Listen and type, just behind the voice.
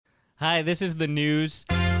Hi, this is the news.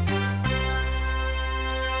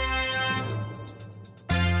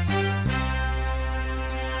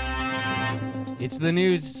 It's the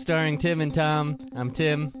news starring Tim and Tom. I'm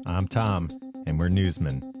Tim. I'm Tom, and we're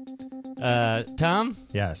newsmen. Tom?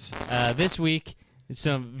 Yes. This week,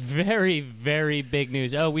 some very, very big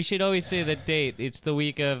news. Oh, we should always say the date. It's the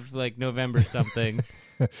week of, like, November something.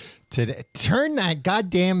 Today, turn that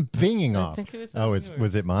goddamn binging off. think it was oh,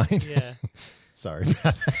 was it mine? Yeah. Sorry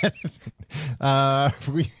about that.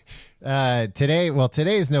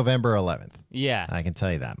 Today is November 11th. Yeah. I can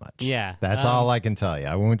tell you that much. Yeah. That's all I can tell you.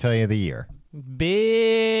 I won't tell you the year.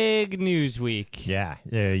 Big news week. Yeah.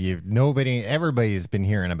 Everybody's been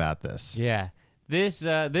hearing about this. Yeah. This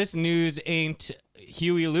news ain't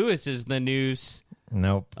Huey Lewis's the news.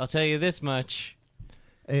 Nope. I'll tell you this much.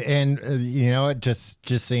 And you know what? Just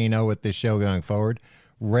so you know, with this show going forward,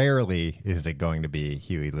 rarely is it going to be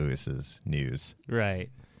Huey Lewis's news.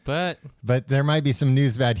 Right. But there might be some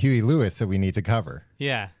news about Huey Lewis that we need to cover.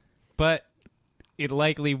 yeah. But it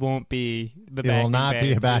likely won't be the backing It will not band.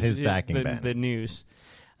 be about his backing band. The news.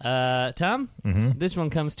 Tom, this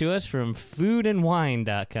one comes to us from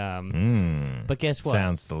foodandwine.com. But guess what?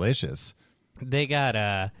 Sounds delicious. They got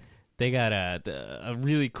a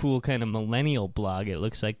really cool kind of millennial blog, it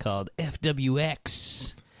looks like, called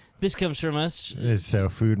FWX. This comes from us. So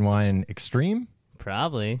Food and Wine Extreme?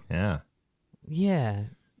 Probably. Yeah. Yeah.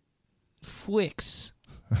 Fwix.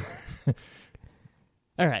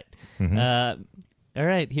 All right. All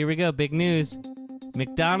right, here we go. Big news.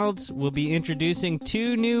 McDonald's will be introducing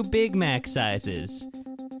 2 new Big Mac sizes.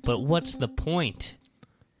 But what's the point?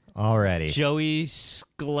 Already. Joey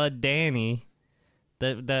Skladany.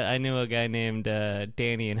 I knew a guy named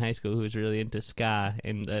Danny in high school who was really into ska,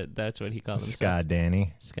 and that's what he called himself. Ska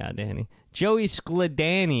Danny. Ska Danny. Joey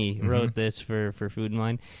Skladany wrote this for Food and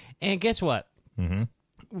Wine. And guess what?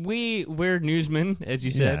 We're newsmen, as you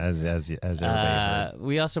said. Yeah, as everybody.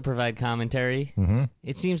 We also provide commentary.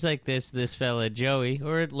 It seems like this fella Joey,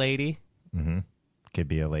 or lady. Could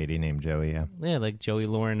be a lady named Joey, yeah. Yeah, like Joey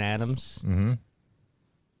Lauren Adams.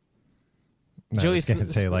 I was going to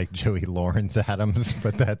say like Joey Lawrence Adams,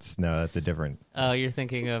 but that's a different. Oh, you're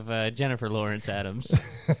thinking of Jennifer Lawrence Adams.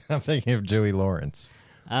 I'm thinking of Joey Lawrence.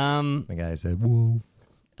 The guy said, whoa.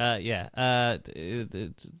 Yeah.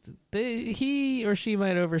 He or she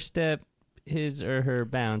might overstep his or her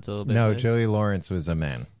bounds a little bit. No, Joey Lawrence was a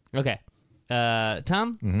man. Okay.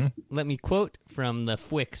 Tom, let me quote from the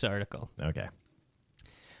Fwix article. Okay.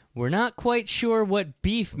 We're not quite sure what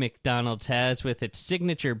beef McDonald's has with its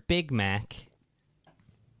signature Big Mac.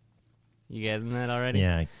 You getting that already?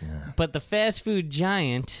 Yeah. But the fast food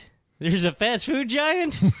giant... There's a fast food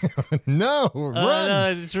giant? No, run!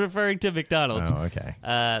 No, it's referring to McDonald's. Oh, okay.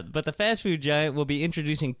 But the fast food giant will be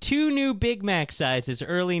introducing 2 new Big Mac sizes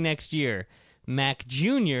early next year. Mac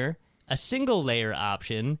Jr., a single-layer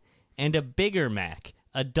option, and a bigger Mac,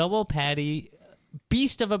 a double patty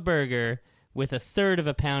beast of a burger with 1/3 of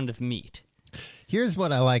a pound of meat. Here's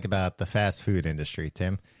what I like about the fast food industry,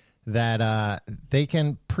 Tim, that they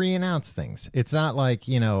can pre-announce things. It's not like,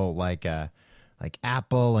 like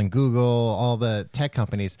Apple and Google, all the tech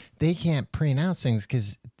companies, they can't pre-announce things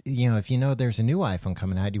because, if you know there's a new iPhone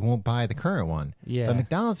coming out, you won't buy the current one. Yeah. But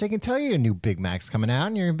McDonald's, they can tell you a new Big Mac's coming out,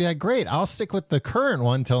 and you're going to be like, great, I'll stick with the current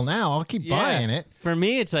one till now. I'll keep buying it. For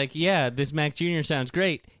me, it's like, yeah, this Mac Jr. sounds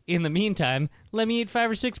great. In the meantime, let me eat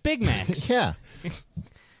 5 or 6 Big Macs. Yeah.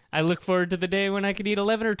 I look forward to the day when I could eat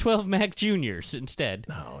 11 or 12 Mac Juniors instead.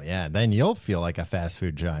 Oh, yeah. Then you'll feel like a fast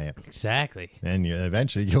food giant. Exactly. And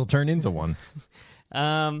eventually you'll turn into one.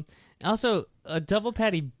 Also, a double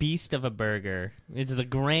patty beast of a burger. It's the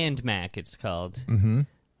Grand Mac, it's called.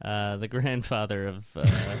 The grandfather of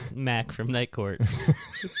Mac from Night Court.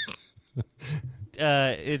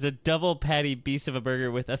 Is a double patty beast of a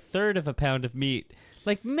burger with 1/3 of a pound of meat.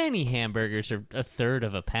 Like, many hamburgers are 1/3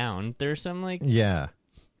 of a pound. There's some, like... Yeah.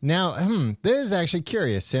 Now, this is actually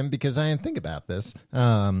curious, Tim, because I didn't think about this.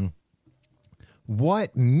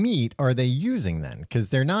 What meat are they using then? Because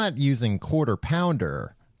they're not using quarter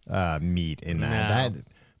pounder meat in that. No.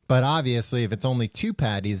 But obviously, if it's only 2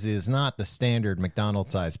 patties, it is not the standard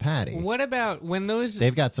McDonald's size patty. What about when those...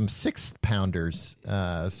 They've got some 6 pounders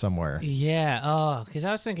somewhere. Yeah. Because I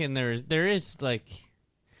was thinking there is, like...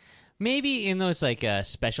 Maybe in those, like,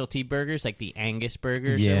 specialty burgers, like the Angus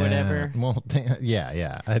burgers or whatever. Well,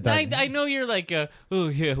 yeah. I know you're like,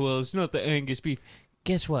 it's not the Angus beef.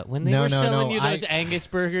 Guess what? When they were selling you those Angus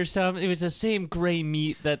burgers, Tom, it was the same gray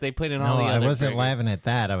meat that they put in all the other I wasn't burgers. laughing at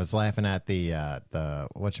that. I was laughing at the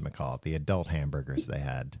whatchamacallit, the adult hamburgers they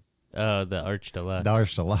had. Oh, the Arch Deluxe. The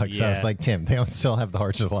Arch Deluxe. Yeah. I was like, Tim, they don't still have the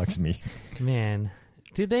Arch Deluxe meat. Man,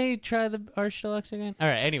 Did they try the Arch Deluxe again? All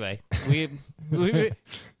right. Anyway,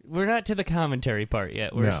 we're not to the commentary part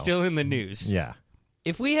yet. We're still in the news. Yeah.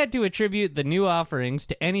 If we had to attribute the new offerings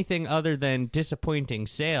to anything other than disappointing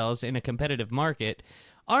sales in a competitive market,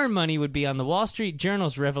 our money would be on the Wall Street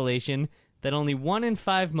Journal's revelation that only 1 in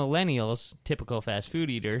 5 millennials, typical fast food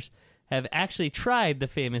eaters, have actually tried the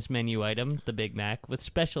famous menu item, the Big Mac, with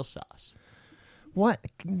special sauce. What?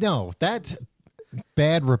 No, that's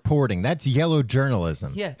bad reporting. That's yellow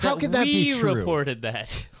journalism. Yeah. How could that be true? We reported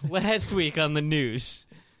that last week on the news.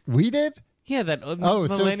 We did? Yeah, that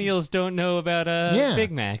millennials don't know about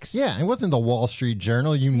Big Macs. Yeah, it wasn't the Wall Street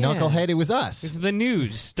Journal, you knucklehead. It was us. It's the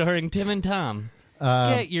news starring Tim and Tom.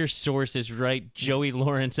 Get your sources right, Joey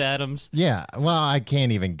Lawrence Adams. Yeah, well, I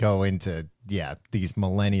can't even go into, these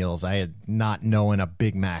millennials. I had not knowing a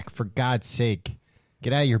Big Mac. For God's sake,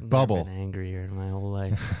 get out of your bubble. I've been angrier in my whole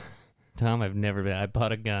life. Tom, I've never been. I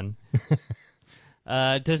bought a gun.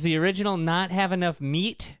 Does the original not have enough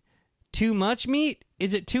meat? Too much meat?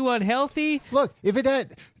 Is it too unhealthy? Look, if it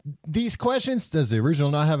had these questions, does the original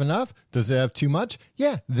not have enough? Does it have too much?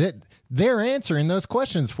 Yeah, they're answering those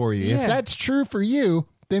questions for you. Yeah. If that's true for you,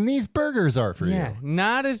 then these burgers are for you.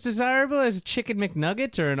 Not as desirable as chicken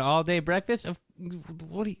McNuggets or an all-day breakfast.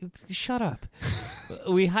 Shut up.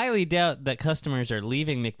 We highly doubt that customers are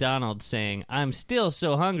leaving McDonald's saying, I'm still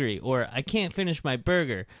so hungry, or I can't finish my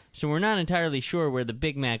burger, so we're not entirely sure where the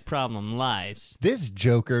Big Mac problem lies. This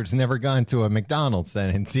joker's never gone to a McDonald's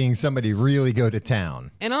then and seeing somebody really go to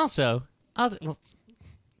town. And also,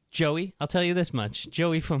 Joey, I'll tell you this much.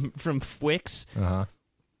 Joey from Fwix. Uh-huh.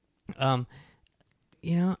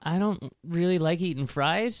 I don't really like eating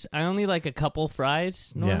fries. I only like a couple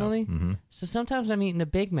fries normally. Yeah. Mm-hmm. So sometimes I'm eating a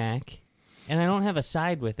Big Mac, and I don't have a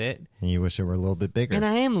side with it. And you wish it were a little bit bigger. And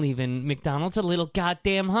I am leaving McDonald's a little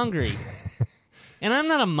goddamn hungry. And I'm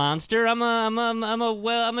not a monster. I'm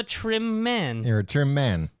a trim man. You're a trim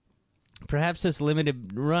man. Perhaps this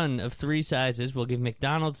limited run of 3 sizes will give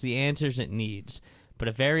McDonald's the answers it needs. But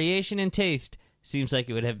a variation in taste seems like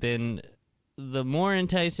it would have been the more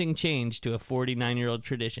enticing change to a 49-year-old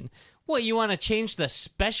tradition. What, you want to change the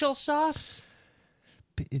special sauce?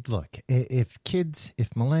 Look, if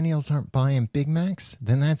millennials aren't buying Big Macs,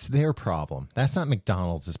 then that's their problem. That's not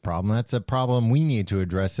McDonald's problem. That's a problem we need to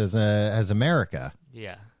address as America.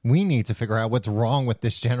 Yeah. We need to figure out what's wrong with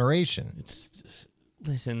this generation.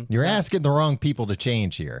 Listen. You're asking the wrong people to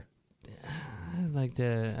change here. I'd like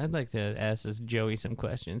to ask this Joey some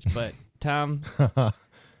questions, but Tom,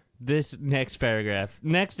 this next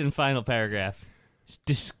and final paragraph, is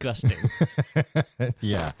disgusting.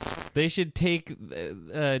 Yeah. They should take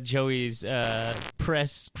Joey's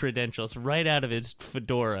press credentials right out of his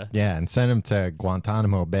fedora. Yeah, and send him to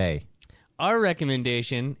Guantanamo Bay. Our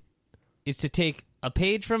recommendation is to take a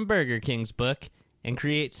page from Burger King's book and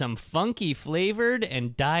create some funky flavored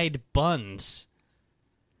and dyed buns.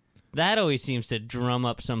 That always seems to drum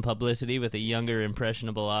up some publicity with a younger,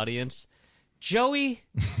 impressionable audience. Joey,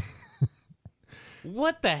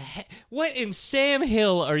 what the heck? What in Sam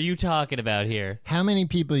Hill are you talking about here? How many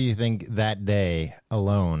people do you think that day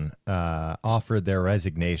alone offered their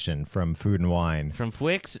resignation from Food and Wine? From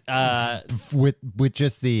Fwix? With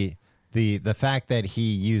just the fact that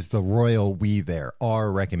he used the royal we there,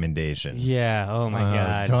 our recommendation. Yeah, oh my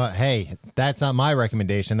God. Hey, that's not my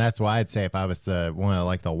recommendation. That's what I'd say if I was one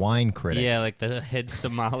of the wine critics. Yeah, like the head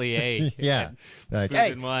sommelier. Yeah. Like, Food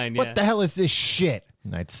hey, and Wine, what the hell is this shit?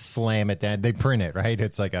 And I'd slam it down. They print it, right?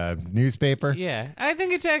 It's like a newspaper. Yeah, I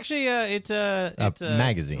think it's actually it's a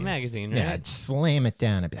magazine. A magazine, right? Yeah, I'd slam it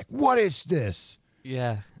down. I'd be like, what is this?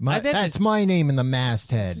 Yeah. That's my name in the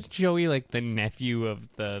masthead. Is Joey like the nephew of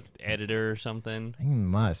the editor or something? He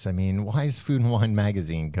must. I mean, why is Food and Wine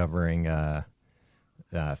magazine covering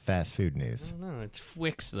fast food news? I don't know. It's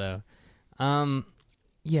Fwix, though.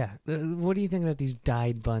 Yeah. What do you think about these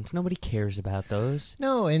dyed buns? Nobody cares about those.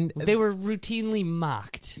 No, and they were routinely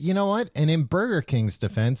mocked. You know what? And in Burger King's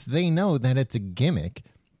defense, they know that it's a gimmick,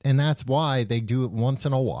 and that's why they do it once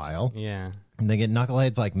in a while. Yeah. And they get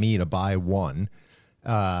knuckleheads like me to buy one.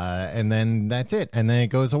 And then that's it. And then it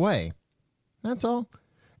goes away. That's all.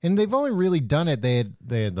 And they've only really done it. They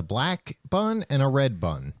had the black bun and a red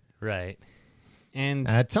bun. Right. And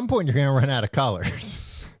at some point, you're going to run out of colors.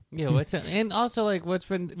 Yeah, and also, like, what's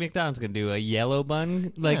McDonald's going to do? A yellow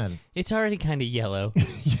bun? Like, it's already kind of yellow.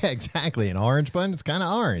 Yeah, exactly. An orange bun, it's kind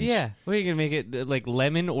of orange. Yeah. What, are you going to make it, like,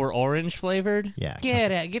 lemon or orange flavored? Yeah.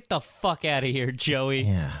 Get the fuck out of here, Joey.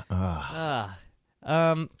 Yeah.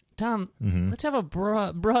 Tom, let's have a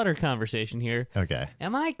broader conversation here. Okay.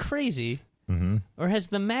 Am I crazy, or has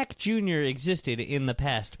the Mac Jr. existed in the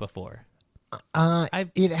past before?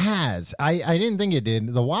 It has. I didn't think it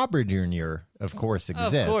did. The Whopper Jr., of course,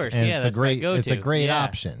 exists. Of course, and yeah, it's that's a great. my go-to. It's a great Yeah.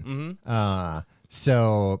 option.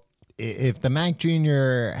 So if the Mac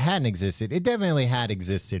Jr. hadn't existed, it definitely had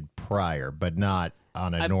existed prior, but not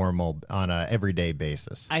on a everyday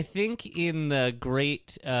basis. I think in the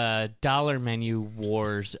great dollar menu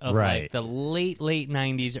wars of Right. like the late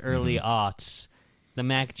 90s, early aughts, the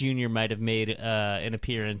Mac Jr. might have made an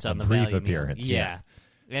appearance on the brief value meal. appearance, yeah.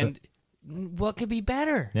 And what could be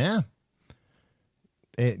better? Yeah.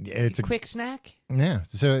 It's a Quick snack? yeah.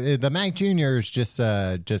 So the Mac Jr. is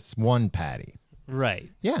just one patty. Right.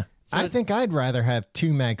 Yeah. So I think I'd rather have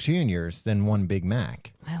 2 Mac Juniors than 1 Big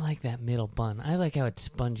Mac. I like that middle bun. I like how it's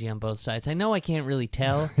spongy on both sides. I know I can't really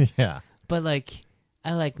tell, Yeah. but like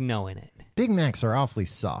I like knowing it. Big Macs are awfully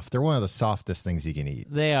soft. They're one of the softest things you can eat.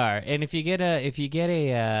 They are, and if you get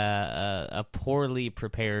a poorly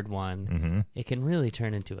prepared one, it can really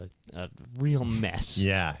turn into a real mess.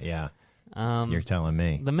 Yeah, yeah. You're telling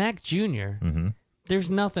me. The Mac Jr. There's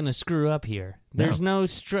nothing to screw up here. There's no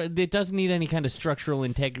it doesn't need any kind of structural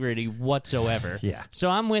integrity whatsoever. Yeah. So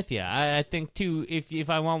I'm with you. I think too. If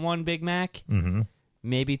I want 1 Big Mac,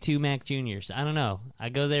 maybe 2 Mac Juniors. I don't know. I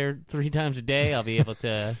go there 3 times a day. I'll be able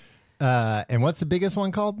to. And what's the biggest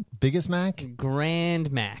one called? Biggest Mac?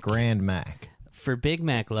 Grand Mac. Grand Mac. For Big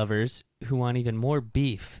Mac lovers who want even more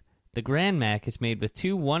beef, the Grand Mac is made with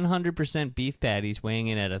 2 100% beef patties weighing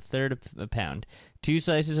in at 1/3 of a pound, 2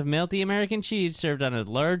 slices of melty American cheese served on a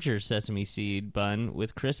larger sesame seed bun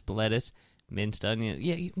with crisp lettuce, minced onion.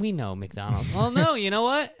 Yeah, we know McDonald's. Well, no, you know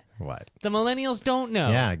what? What? The millennials don't know.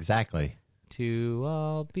 Yeah, exactly. 2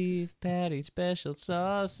 all beef patty, special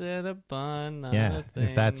sauce, and a bun. Yeah.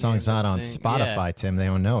 If that song's not on Spotify, Tim, they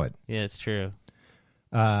don't know it. Yeah, it's true.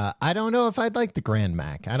 I don't know if I'd like the Grand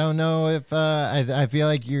Mac. I don't know if I feel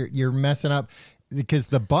like you're messing up because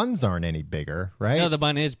the buns aren't any bigger, right? No, the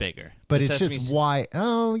bun is bigger. but The it's sesame just seed- why.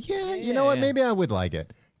 Oh yeah, you know what? Yeah. Maybe I would like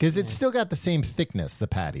it because it's still got the same thickness. The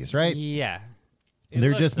patties, right? Yeah. It They're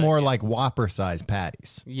looks just more it. like Whopper sized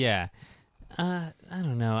patties, Yeah. I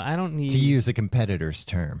don't know. I don't need. to use a competitor's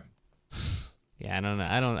term. Yeah, I don't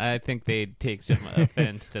know. I think they'd take some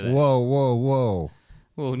offense to that. Whoa, whoa, whoa!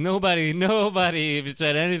 Well, nobody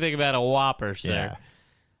said anything about a Whopper, sir.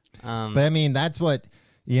 Yeah. But I mean, that's what,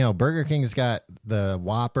 Burger King's got the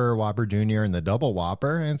Whopper Jr., and the Double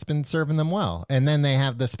Whopper, and it's been serving them well. And then they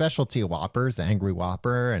have the specialty Whoppers, the Angry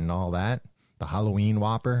Whopper, and all that, the Halloween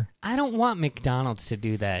Whopper. I don't want McDonald's to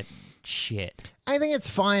do that shit. I think it's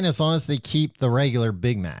fine as long as they keep the regular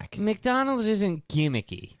Big Mac. McDonald's isn't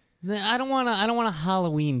gimmicky. I don't want a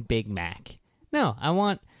Halloween Big Mac. No, I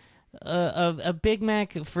want a Big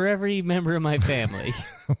Mac for every member of my family.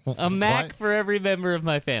 A Mac What? for every member of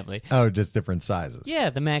my family. Oh, just different sizes. Yeah,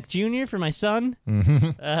 the Mac Jr. for my son,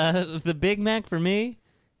 the Big Mac for me,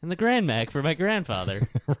 and the Grand Mac for my grandfather.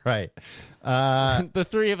 Right. The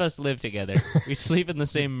 3 of us live together. We sleep in the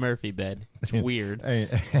same Murphy bed. It's weird.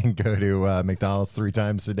 And go to McDonald's 3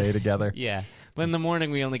 times a day together. Yeah. But in the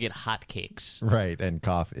morning, we only get hot cakes. Right, and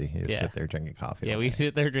coffee. You Yeah. sit there drinking coffee. Yeah, all we day.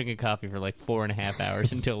 sit there drinking coffee for like 4.5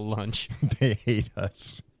 hours until lunch. They hate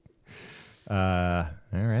us. All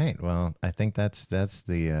right. Well, I think that's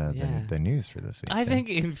the news for this week. I Tim. think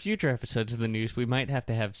in future episodes of the news, we might have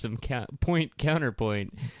to have some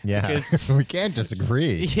counterpoint. Yeah, Because, we can't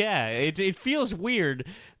disagree. yeah, it feels weird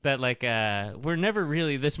that like we're never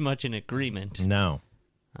really this much in agreement. No.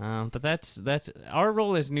 But that's our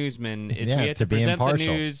role as newsmen is Yeah, we have to to be present the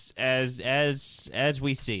impartial. news as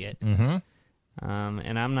we see it. Mm-hmm.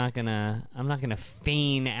 And I'm not gonna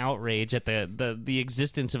feign outrage at the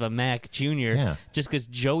existence of a Mac Jr. Yeah. just because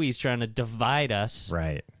Joey's trying to divide us.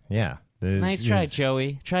 Right. Yeah. Nice try,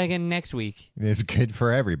 Joey. Try again next week. It's good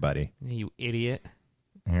for everybody. You idiot.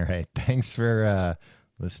 All right. Thanks for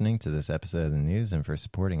listening to this episode of the news and for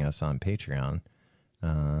supporting us on Patreon.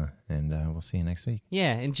 And we'll see you next week.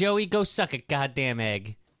 Yeah, and Joey, go suck a goddamn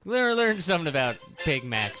egg. Learn something about Big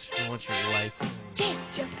Macs for once in your life. Can't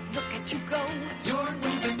just look at you go.